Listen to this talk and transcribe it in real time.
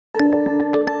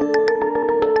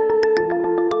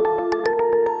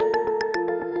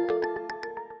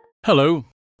Hello,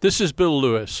 this is Bill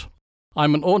Lewis.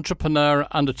 I'm an entrepreneur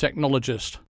and a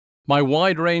technologist. My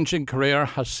wide-ranging career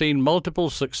has seen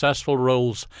multiple successful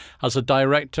roles as a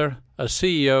director, a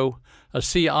CEO, a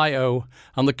CIO,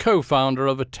 and the co-founder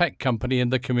of a tech company in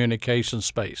the communication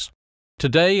space.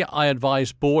 Today, I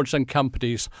advise boards and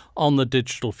companies on the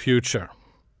digital future.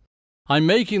 I'm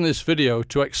making this video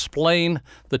to explain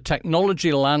the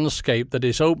technology landscape that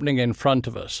is opening in front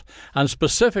of us, and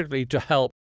specifically to help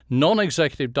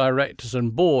non-executive directors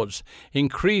and boards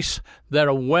increase their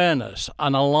awareness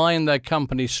and align their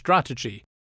company's strategy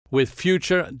with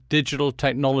future digital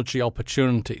technology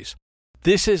opportunities.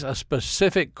 This is a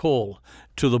specific call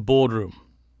to the boardroom.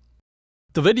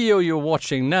 The video you're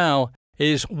watching now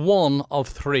is one of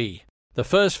three. The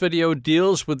first video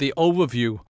deals with the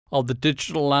overview of the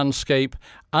digital landscape,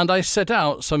 and I set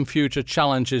out some future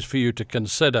challenges for you to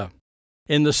consider.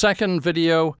 In the second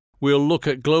video, we'll look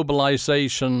at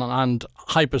globalization and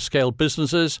hyperscale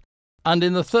businesses, and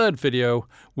in the third video,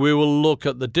 we will look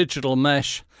at the digital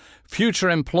mesh, future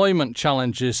employment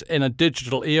challenges in a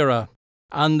digital era,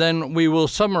 and then we will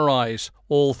summarize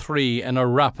all three in a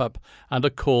wrap-up and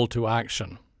a call to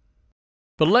action.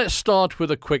 But let's start with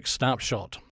a quick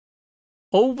snapshot.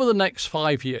 Over the next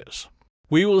 5 years,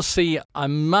 we will see a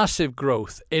massive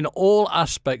growth in all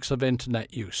aspects of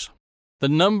internet use. The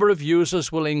number of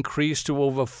users will increase to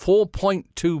over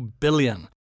 4.2 billion,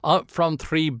 up from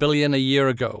 3 billion a year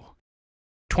ago.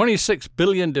 26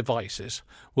 billion devices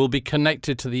will be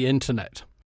connected to the internet.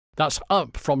 That's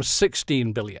up from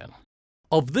 16 billion.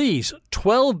 Of these,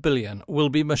 12 billion will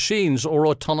be machines or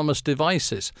autonomous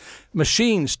devices,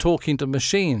 machines talking to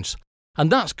machines,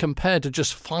 and that's compared to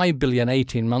just 5 billion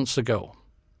 18 months ago.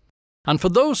 And for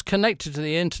those connected to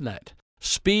the internet,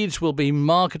 speeds will be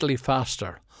markedly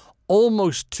faster,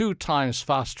 almost 2 times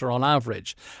faster on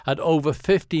average, at over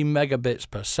 50 megabits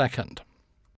per second.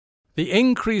 The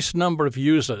increased number of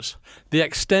users, the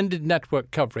extended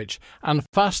network coverage, and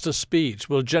faster speeds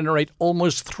will generate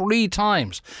almost 3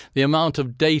 times the amount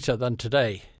of data than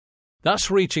today.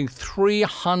 That's reaching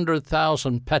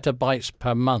 300,000 petabytes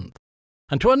per month.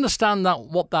 And to understand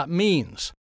what that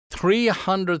means,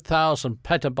 300,000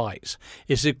 petabytes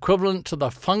is equivalent to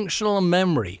the functional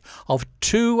memory of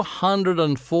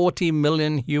 240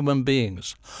 million human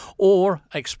beings. Or,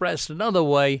 expressed another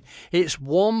way, it's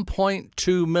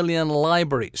 1.2 million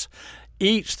libraries,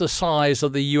 each the size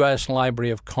of the US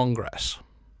Library of Congress.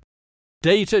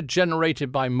 Data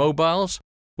generated by mobiles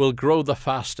will grow the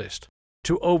fastest,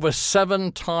 to over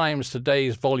 7 times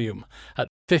today's volume at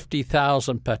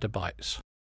 50,000 petabytes.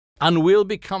 And we'll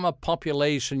become a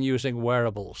population using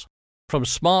wearables, from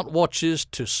smartwatches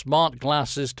to smart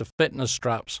glasses to fitness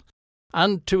straps,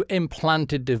 and to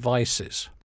implanted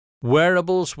devices.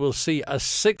 Wearables will see a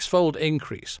 6-fold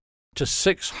increase to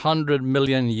 600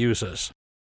 million users.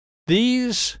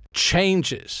 These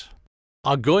changes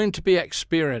are going to be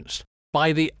experienced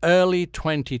by the early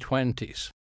 2020s,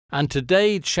 and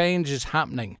today change is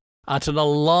happening at an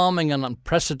alarming and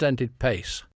unprecedented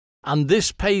pace. And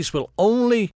this pace will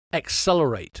only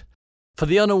accelerate. For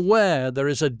the unaware, there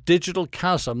is a digital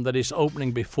chasm that is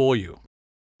opening before you.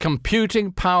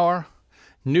 Computing power,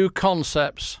 new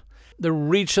concepts, the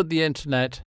reach of the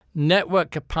internet,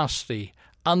 network capacity,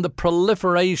 and the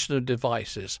proliferation of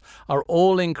devices are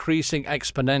all increasing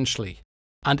exponentially,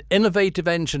 and innovative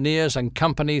engineers and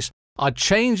companies are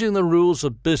changing the rules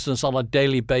of business on a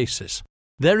daily basis.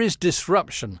 There is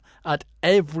disruption at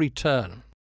every turn.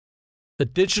 The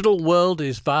digital world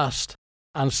is vast,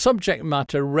 and subject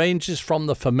matter ranges from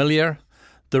the familiar,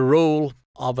 the role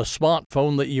of a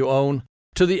smartphone that you own,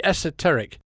 to the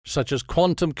esoteric, such as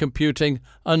quantum computing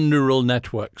and neural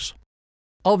networks.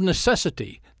 Of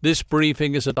necessity, this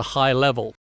briefing is at a high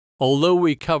level, although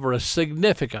we cover a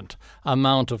significant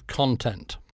amount of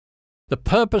content. The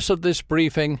purpose of this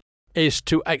briefing is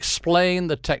to explain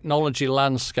the technology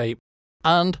landscape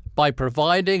and, by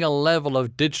providing a level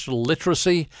of digital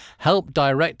literacy, help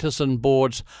directors and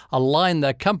boards align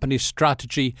their company's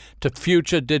strategy to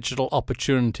future digital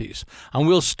opportunities. And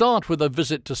we'll start with a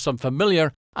visit to some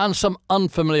familiar and some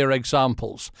unfamiliar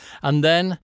examples. And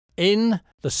then, in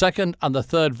the second and the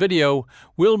third video,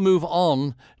 we'll move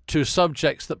on to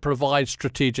subjects that provide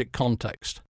strategic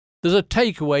context. There's a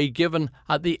takeaway given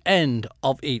at the end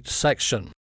of each section.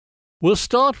 We'll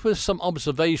start with some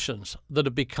observations that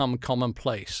have become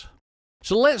commonplace.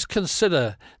 So let's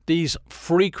consider these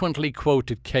frequently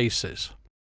quoted cases.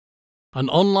 An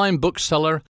online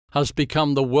bookseller has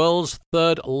become the world's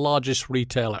 3rd largest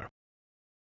retailer.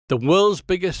 The world's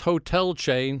biggest hotel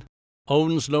chain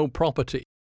owns no property,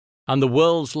 and the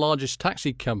world's largest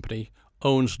taxi company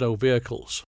owns no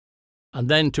vehicles. And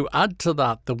then to add to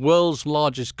that, the world's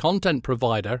largest content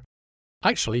provider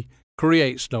actually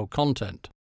creates no content.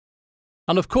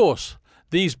 And of course,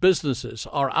 these businesses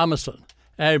are Amazon,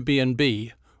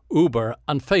 Airbnb, Uber,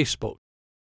 and Facebook.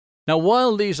 Now,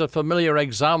 while these are familiar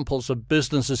examples of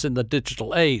businesses in the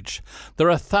digital age, there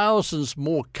are thousands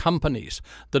more companies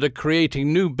that are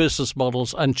creating new business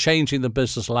models and changing the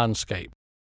business landscape.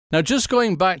 Now, just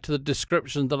going back to the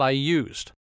description that I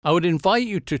used, I would invite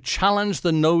you to challenge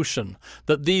the notion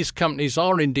that these companies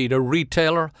are indeed a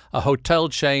retailer, a hotel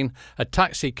chain, a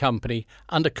taxi company,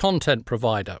 and a content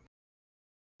provider.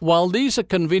 While these are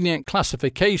convenient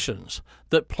classifications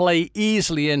that play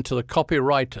easily into the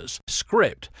copywriter's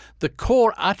script, the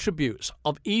core attributes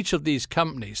of each of these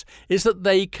companies is that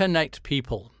they connect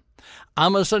people.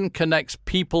 Amazon connects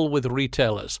people with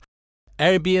retailers.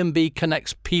 Airbnb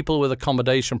connects people with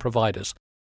accommodation providers.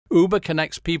 Uber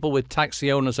connects people with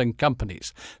taxi owners and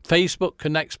companies. Facebook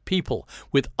connects people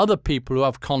with other people who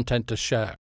have content to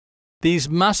share. These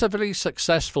massively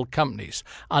successful companies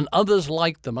and others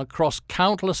like them across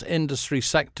countless industry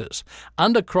sectors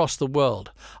and across the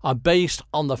world are based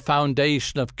on the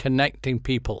foundation of connecting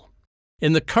people.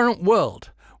 In the current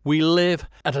world, we live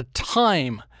at a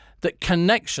time that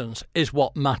connections is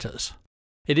what matters.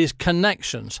 It is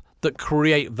connections that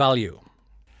create value.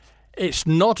 It's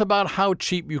not about how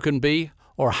cheap you can be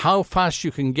or how fast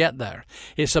you can get there.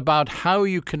 It's about how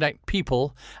you connect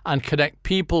people and connect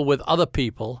people with other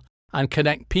people and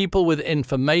connect people with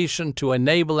information to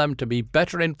enable them to be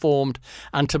better informed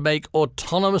and to make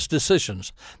autonomous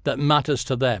decisions that matters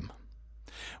to them.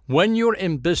 When you're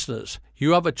in business,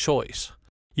 you have a choice.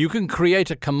 You can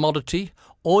create a commodity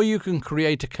or you can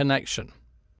create a connection.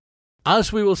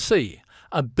 As we will see,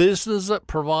 a business that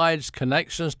provides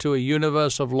connections to a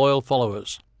universe of loyal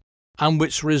followers and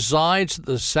which resides at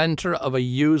the center of a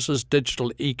user's digital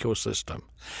ecosystem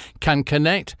can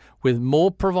connect with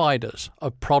more providers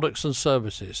of products and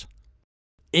services,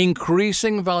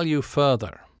 increasing value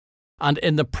further, and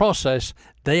in the process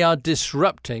they are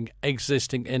disrupting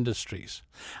existing industries.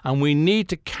 And we need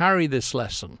to carry this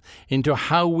lesson into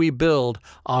how we build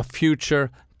our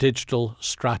future digital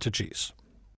strategies.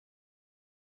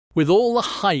 With all the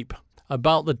hype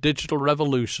about the digital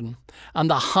revolution and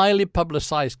the highly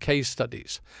publicized case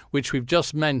studies which we've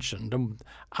just mentioned,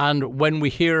 and when we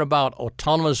hear about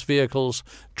autonomous vehicles,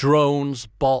 drones,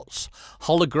 bots,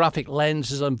 holographic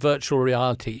lenses and virtual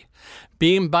reality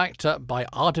being backed up by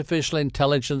artificial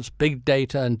intelligence, big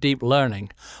data and deep learning,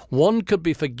 one could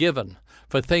be forgiven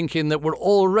for thinking that we're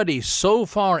already so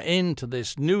far into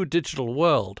this new digital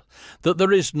world that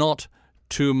there is not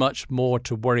too much more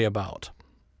to worry about.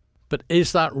 But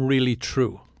is that really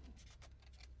true?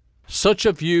 Such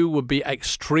a view would be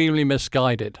extremely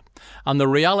misguided, and the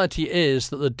reality is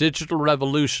that the digital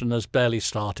revolution has barely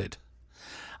started,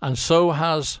 and so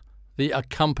has the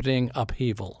accompanying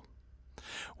upheaval.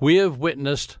 We have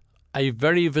witnessed a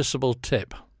very visible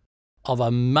tip of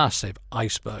a massive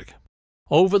iceberg.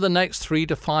 Over the next 3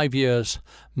 to 5 years,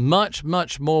 much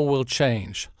more will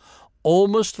change,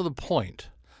 almost to the point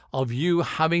of you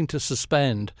having to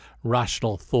suspend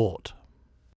rational thought.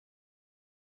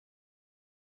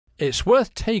 It's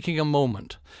worth taking a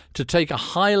moment to take a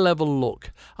high-level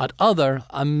look at other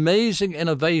amazing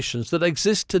innovations that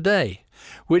exist today,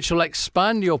 which will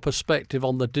expand your perspective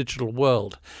on the digital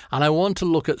world, and I want to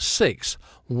look at 6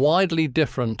 widely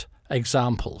different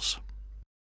examples.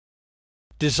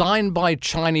 Designed by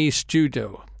Chinese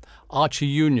studio Archie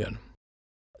Union,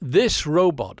 this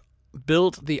robot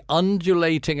built the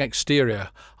undulating exterior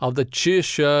of the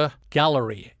Qishe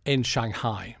Gallery in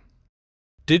Shanghai.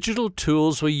 Digital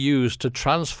tools were used to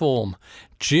transform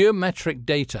geometric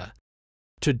data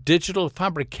to digital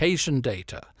fabrication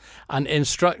data and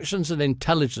instructions and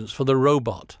intelligence for the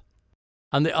robot.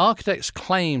 And the architects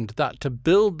claimed that to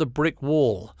build the brick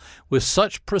wall with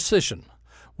such precision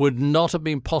would not have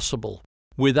been possible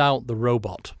without the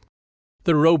robot.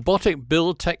 The robotic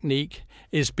build technique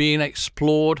is being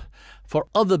explored for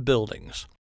other buildings,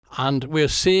 and we're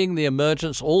seeing the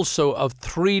emergence also of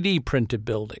 3D printed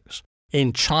buildings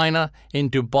in China, in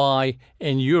Dubai,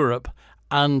 in Europe,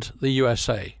 and the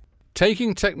USA.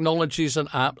 Taking technologies and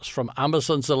apps from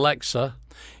Amazon's Alexa,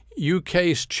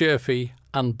 UK's Chirpy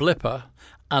and Blipper,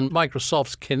 and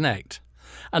Microsoft's Kinect,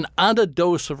 and add a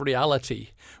dose of reality,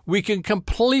 we can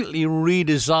completely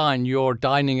redesign your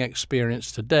dining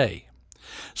experience today.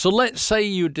 So let's say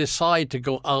you decide to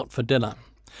go out for dinner.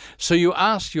 So you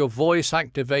ask your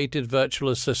voice-activated virtual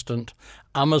assistant,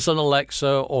 Amazon Alexa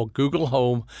or Google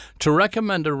Home, to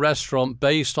recommend a restaurant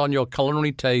based on your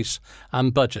culinary tastes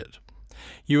and budget.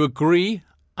 You agree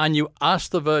and you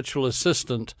ask the virtual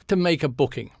assistant to make a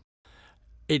booking.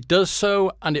 It does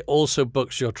so, and it also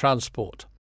books your transport.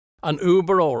 An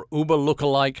Uber or Uber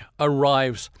lookalike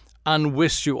arrives and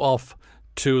whisks you off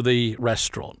to the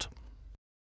restaurant.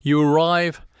 You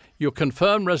arrive, your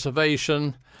confirmed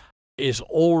reservation is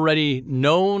already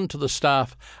known to the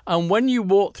staff, and when you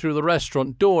walk through the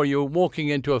restaurant door, you're walking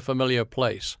into a familiar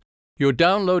place. Your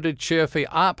downloaded Cheerfy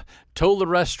app told the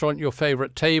restaurant your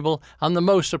favourite table and the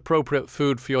most appropriate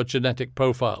food for your genetic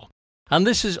profile. And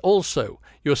this is also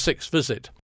your 6th visit.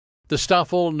 The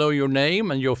staff all know your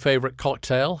name and your favourite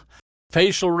cocktail.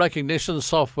 Facial recognition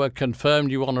software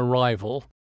confirmed you on arrival,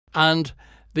 and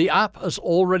the app has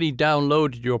already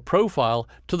downloaded your profile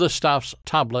to the staff's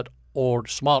tablet or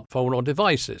smartphone or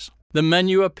devices. The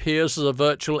menu appears as a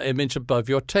virtual image above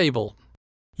your table.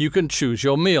 You can choose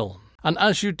your meal, and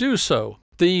as you do so,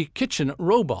 the kitchen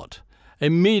robot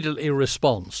immediately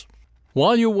responds.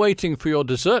 While you're waiting for your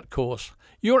dessert course,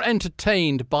 you're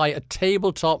entertained by a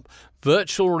tabletop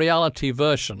virtual reality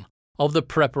version of the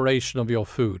preparation of your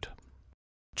food.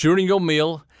 During your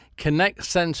meal, Kinect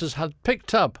sensors had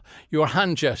picked up your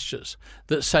hand gestures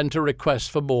that sent a request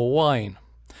for more wine.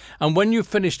 And when you've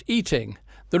finished eating,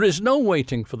 there is no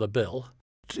waiting for the bill.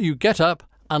 You get up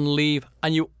and leave,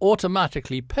 and you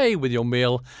automatically pay with your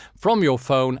meal from your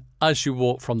phone as you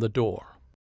walk from the door.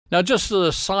 Now, just as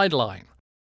a sideline,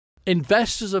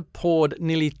 investors have poured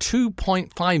nearly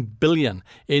 $2.5 billion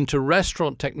into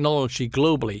restaurant technology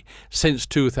globally since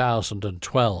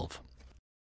 2012.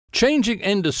 Changing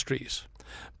industries.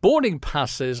 Boarding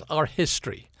passes are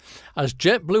history as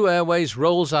JetBlue Airways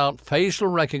rolls out facial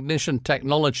recognition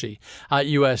technology at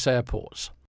US airports.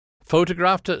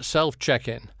 Photographed at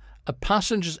self-check-in, a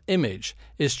passenger's image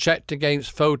is checked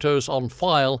against photos on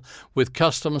file with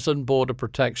Customs and Border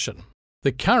Protection.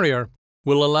 The carrier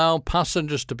will allow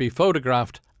passengers to be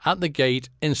photographed at the gate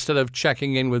instead of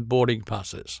checking in with boarding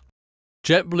passes.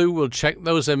 JetBlue will check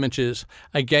those images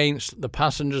against the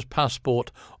passenger's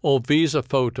passport or visa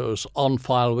photos on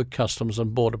file with Customs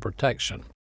and Border Protection,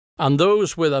 and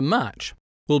those with a match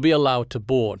will be allowed to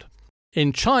board.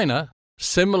 In China,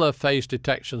 similar face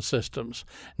detection systems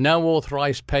now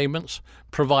authorize payments,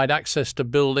 provide access to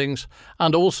buildings,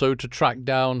 and also to track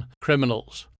down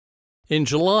criminals. In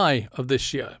July of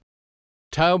this year,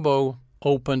 Taobao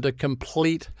opened a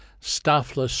complete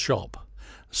staffless shop,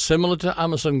 similar to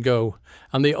Amazon Go,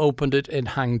 and they opened it in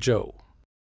Hangzhou.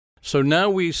 So now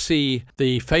we see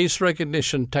the face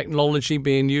recognition technology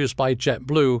being used by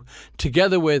JetBlue,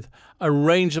 together with a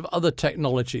range of other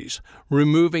technologies,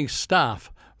 removing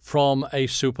staff from a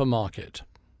supermarket.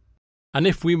 And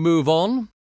if we move on,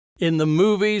 in the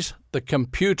movies, The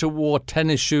Computer Wore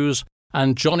Tennis Shoes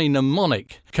and Johnny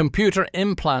Mnemonic, computer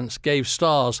implants gave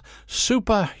stars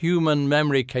superhuman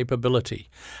memory capability.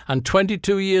 And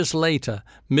 22 years later,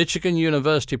 Michigan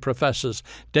University professors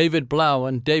David Blau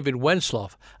and David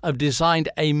Wentzloff have designed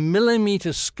a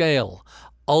millimeter-scale,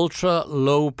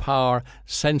 ultra-low-power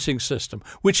sensing system,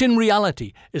 which in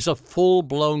reality is a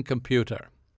full-blown computer.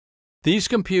 These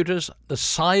computers, the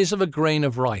size of a grain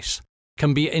of rice,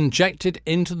 can be injected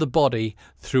into the body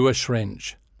through a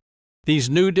syringe.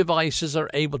 These new devices are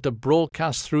able to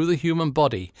broadcast through the human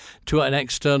body to an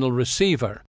external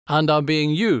receiver and are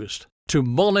being used to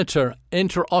monitor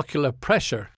intraocular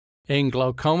pressure in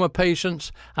glaucoma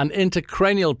patients and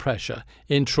intracranial pressure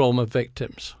in trauma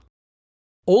victims.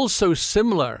 Also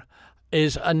similar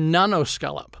is a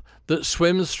nanoscallop that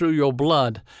swims through your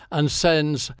blood and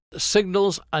sends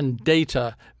signals and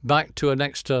data back to an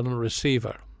external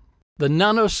receiver. The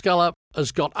nanoscallop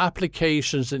has got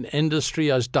applications in industry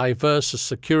as diverse as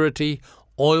security,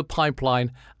 oil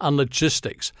pipeline, and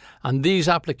logistics, and these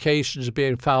applications are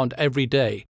being found every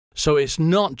day. So it's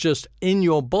not just in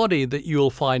your body that you'll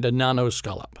find a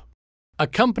nanoscallop. A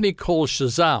company called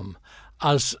Shazam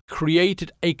has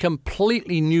created a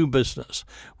completely new business,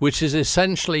 which is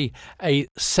essentially a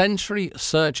sensory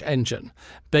search engine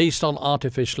based on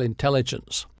artificial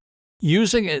intelligence.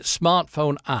 Using its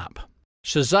smartphone app,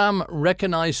 Shazam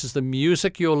recognizes the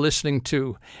music you're listening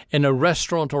to in a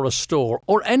restaurant or a store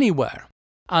or anywhere,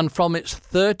 and from its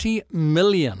 30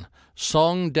 million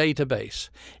song database,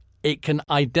 it can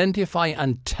identify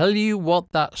and tell you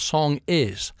what that song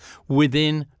is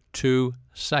within 2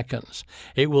 seconds.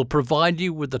 It will provide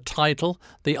you with the title,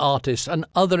 the artist, and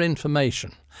other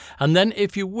information. And then,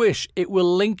 if you wish, it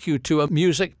will link you to a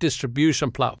music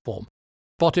distribution platform,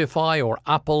 Spotify or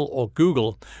Apple or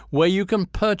Google, where you can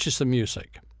purchase the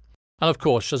music. And of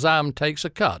course, Shazam takes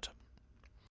a cut.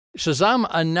 Shazam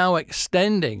are now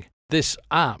extending this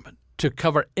app to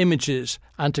cover images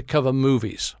and to cover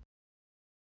movies.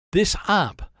 This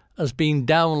app has been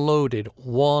downloaded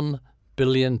 1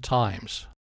 billion times.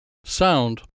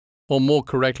 Sound or more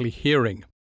correctly hearing,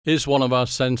 is one of our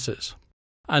senses.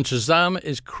 And Shazam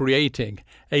is creating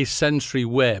a sensory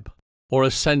web or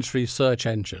a sensory search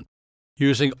engine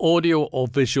using audio or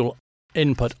visual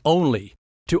input only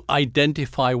to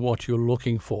identify what you're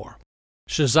looking for.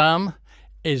 Shazam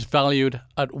is valued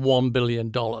at $1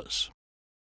 billion.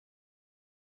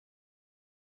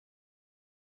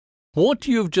 What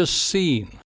you've just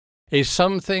seen is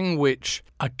something which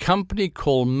a company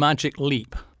called Magic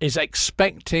Leap is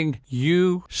expecting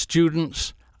you,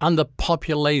 students, and the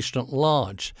population at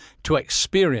large to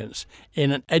experience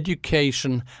in an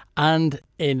education and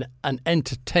in an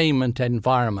entertainment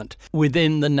environment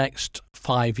within the next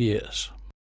 5 years.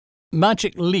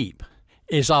 Magic Leap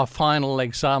is our final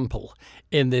example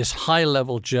in this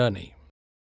high-level journey.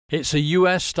 It's a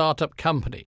US startup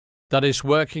company that is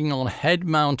working on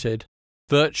head-mounted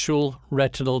virtual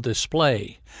retinal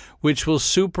display, which will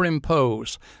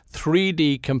superimpose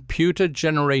 3D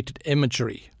computer-generated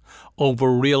imagery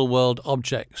over real-world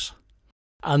objects,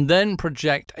 and then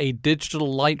project a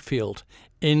digital light field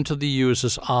into the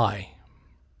user's eye.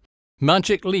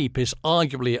 Magic Leap is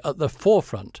arguably at the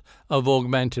forefront of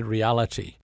augmented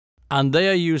reality, and they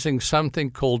are using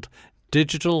something called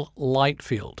digital light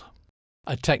field,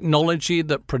 a technology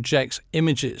that projects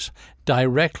images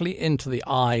directly into the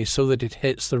eye so that it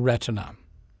hits the retina.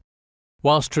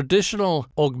 Whilst traditional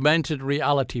augmented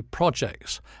reality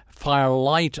projects fire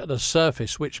light at a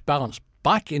surface which bounces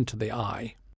back into the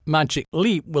eye, Magic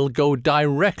Leap will go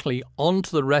directly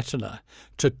onto the retina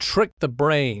to trick the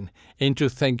brain into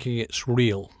thinking it's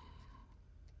real.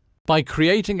 By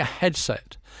creating a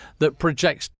headset that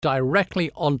projects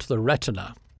directly onto the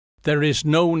retina, there is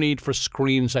no need for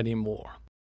screens anymore.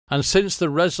 And since the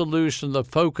resolution and the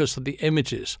focus of the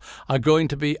images are going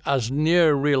to be as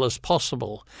near real as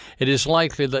possible, it is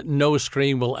likely that no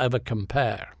screen will ever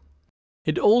compare.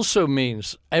 It also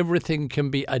means everything can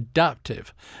be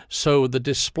adaptive, so the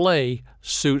display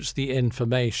suits the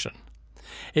information.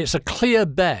 It's a clear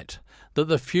bet that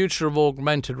the future of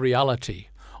augmented reality,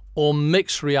 or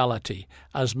mixed reality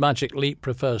as Magic Leap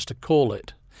prefers to call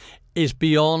it, is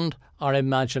beyond our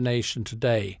imagination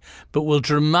today, but will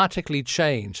dramatically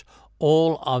change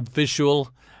all our visual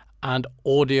and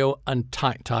audio and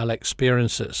tactile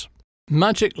experiences.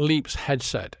 Magic Leap's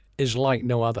headset is like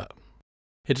no other.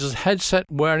 It is a headset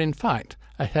where, in fact,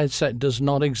 a headset does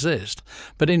not exist,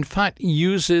 but in fact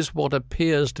uses what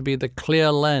appears to be the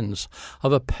clear lens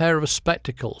of a pair of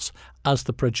spectacles as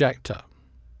the projector.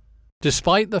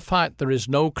 Despite the fact there is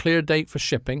no clear date for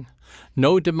shipping,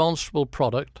 no demonstrable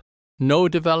product, no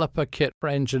developer kit for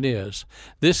engineers,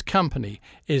 this company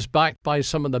is backed by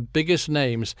some of the biggest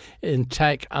names in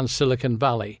tech and Silicon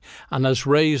Valley and has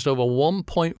raised over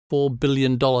 $1.4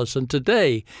 billion and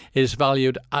today is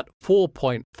valued at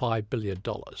 $4.5 billion.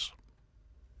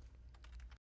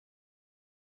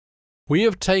 We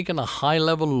have taken a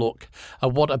high-level look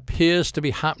at what appears to be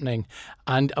happening,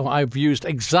 and I've used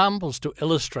examples to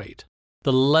illustrate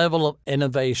the level of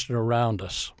innovation around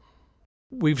us.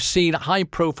 We've seen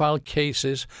high-profile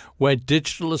cases where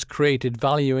digital has created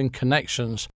value in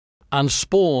connections and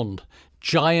spawned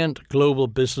giant global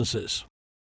businesses.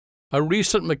 A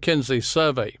recent McKinsey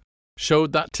survey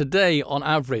showed that today, on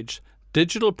average,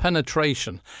 digital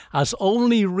penetration has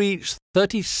only reached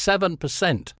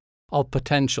 37% of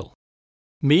potential.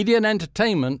 Media and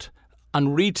entertainment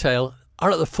and retail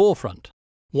are at the forefront,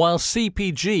 while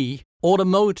CPG,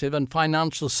 automotive and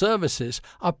financial services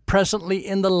are presently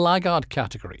in the laggard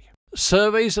category.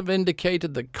 Surveys have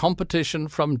indicated that competition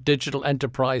from digital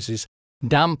enterprises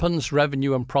dampens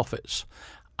revenue and profits,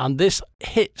 and this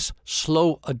hits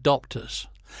slow adopters.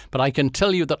 But I can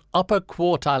tell you that upper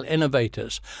quartile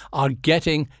innovators are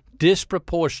getting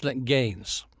disproportionate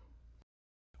gains.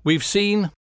 We've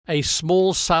seen a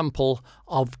small sample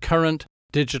of current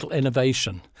digital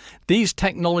innovation. These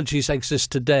technologies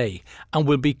exist today and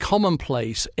will be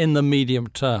commonplace in the medium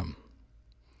term.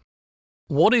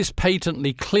 What is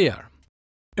patently clear,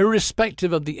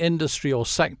 irrespective of the industry or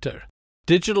sector,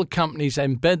 digital companies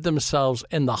embed themselves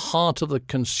in the heart of the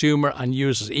consumer and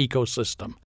user's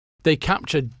ecosystem. They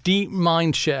capture deep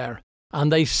mind share and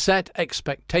they set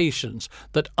expectations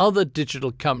that other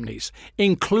digital companies,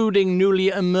 including newly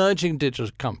emerging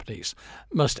digital companies,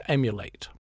 must emulate.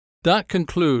 That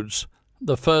concludes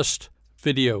the first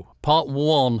video, part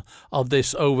 1 of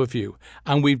this overview,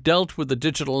 and we've dealt with the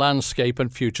digital landscape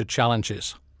and future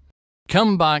challenges.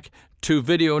 Come back to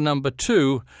video number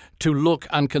 2 to look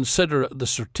and consider the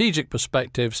strategic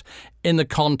perspectives in the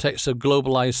context of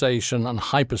globalization and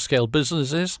hyperscale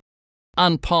businesses,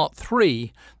 and part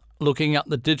 3 looking at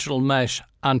the digital mesh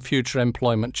and future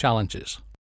employment challenges.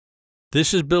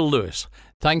 This is Bill Lewis.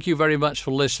 Thank you very much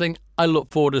for listening. I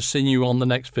look forward to seeing you on the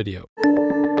next video.